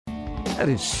That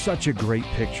is such a great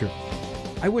picture.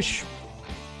 I wish...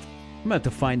 I'm going to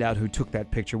have to find out who took that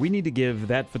picture. We need to give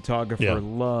that photographer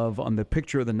love on the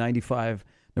picture of the 95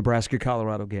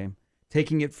 Nebraska-Colorado game.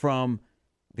 Taking it from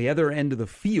the other end of the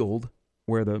field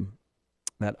where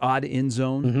that odd end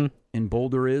zone in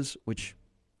Boulder is, which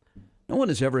no one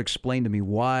has ever explained to me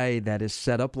why that is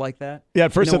set up like that. Yeah,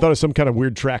 at first I thought it was some kind of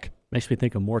weird track. Makes me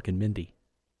think of Mork and Mindy.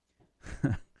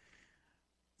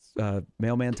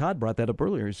 Mailman Todd brought that up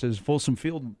earlier. He says Folsom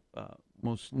Field,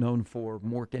 most known for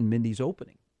Mork and Mindy's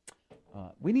opening.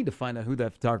 We need to find out who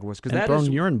that photographer was, because that is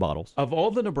urine bottles. Of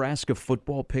all the Nebraska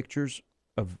football pictures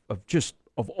of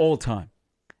all time,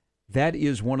 that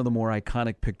is one of the more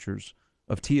iconic pictures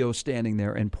of T.O. standing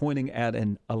there and pointing at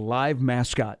a live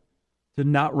mascot to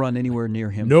not run anywhere near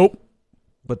him. Nope.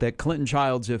 But that Clinton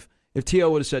Childs, if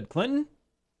T.O. would have said Clinton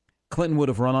would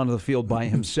have run onto the field by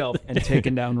himself and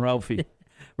taken down Ralphie.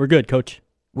 We're good, Coach.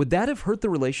 Would that have hurt the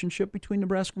relationship between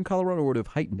Nebraska and Colorado, or would it have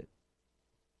heightened it?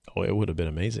 Oh, it would have been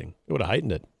amazing. It would have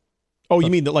heightened it. Oh, you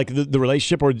mean the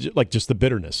relationship, or like just the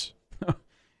bitterness?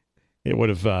 It would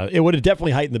have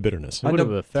definitely heightened the bitterness. It would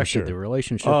have affected the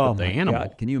relationship with the animal.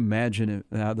 God. Can you imagine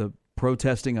how the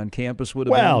protesting on campus would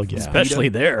have been? Yeah. Especially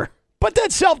there. But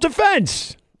that's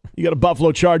self-defense. You got a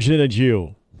buffalo charging in at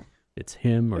you. It's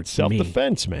him or it's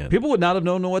self-defense, man. People would not have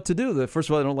known what to do. First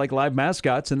of all, they don't like live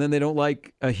mascots, and then they don't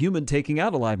like a human taking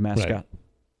out a live mascot.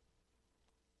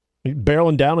 Right.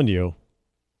 Barreling down on you.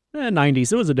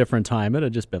 90s. It was a different time. It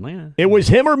had just been like, It was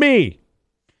him or me.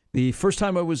 The first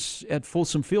time I was at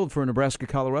Folsom Field for a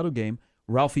Nebraska-Colorado game,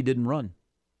 Ralphie didn't run.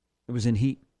 It was in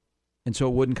heat, and so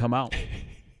it wouldn't come out.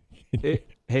 Hey,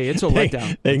 it's a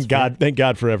letdown. Thank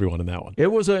God for everyone in that one.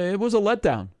 It was a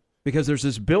letdown because there's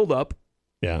this buildup.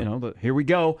 Yeah. Here we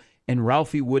go, and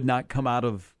Ralphie would not come out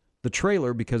of the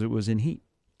trailer because it was in heat.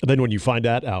 And then when you find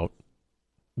that out,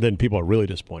 then people are really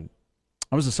disappointed.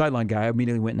 I was a sideline guy. I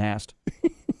immediately went and asked.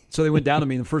 So they went down to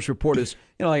me, and the first report is,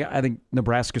 I think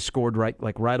Nebraska scored right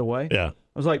away. Yeah. I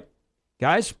was like,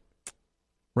 guys,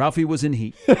 Ralphie was in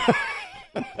heat.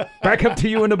 Back up to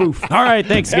you in the booth. All right,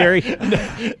 thanks, Gary.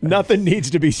 Nothing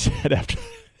needs to be said after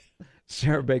that.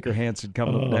 Sarah Baker Hansen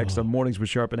coming up next on Mornings with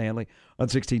Sharp and Hanley on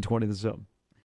 1620 The Zone.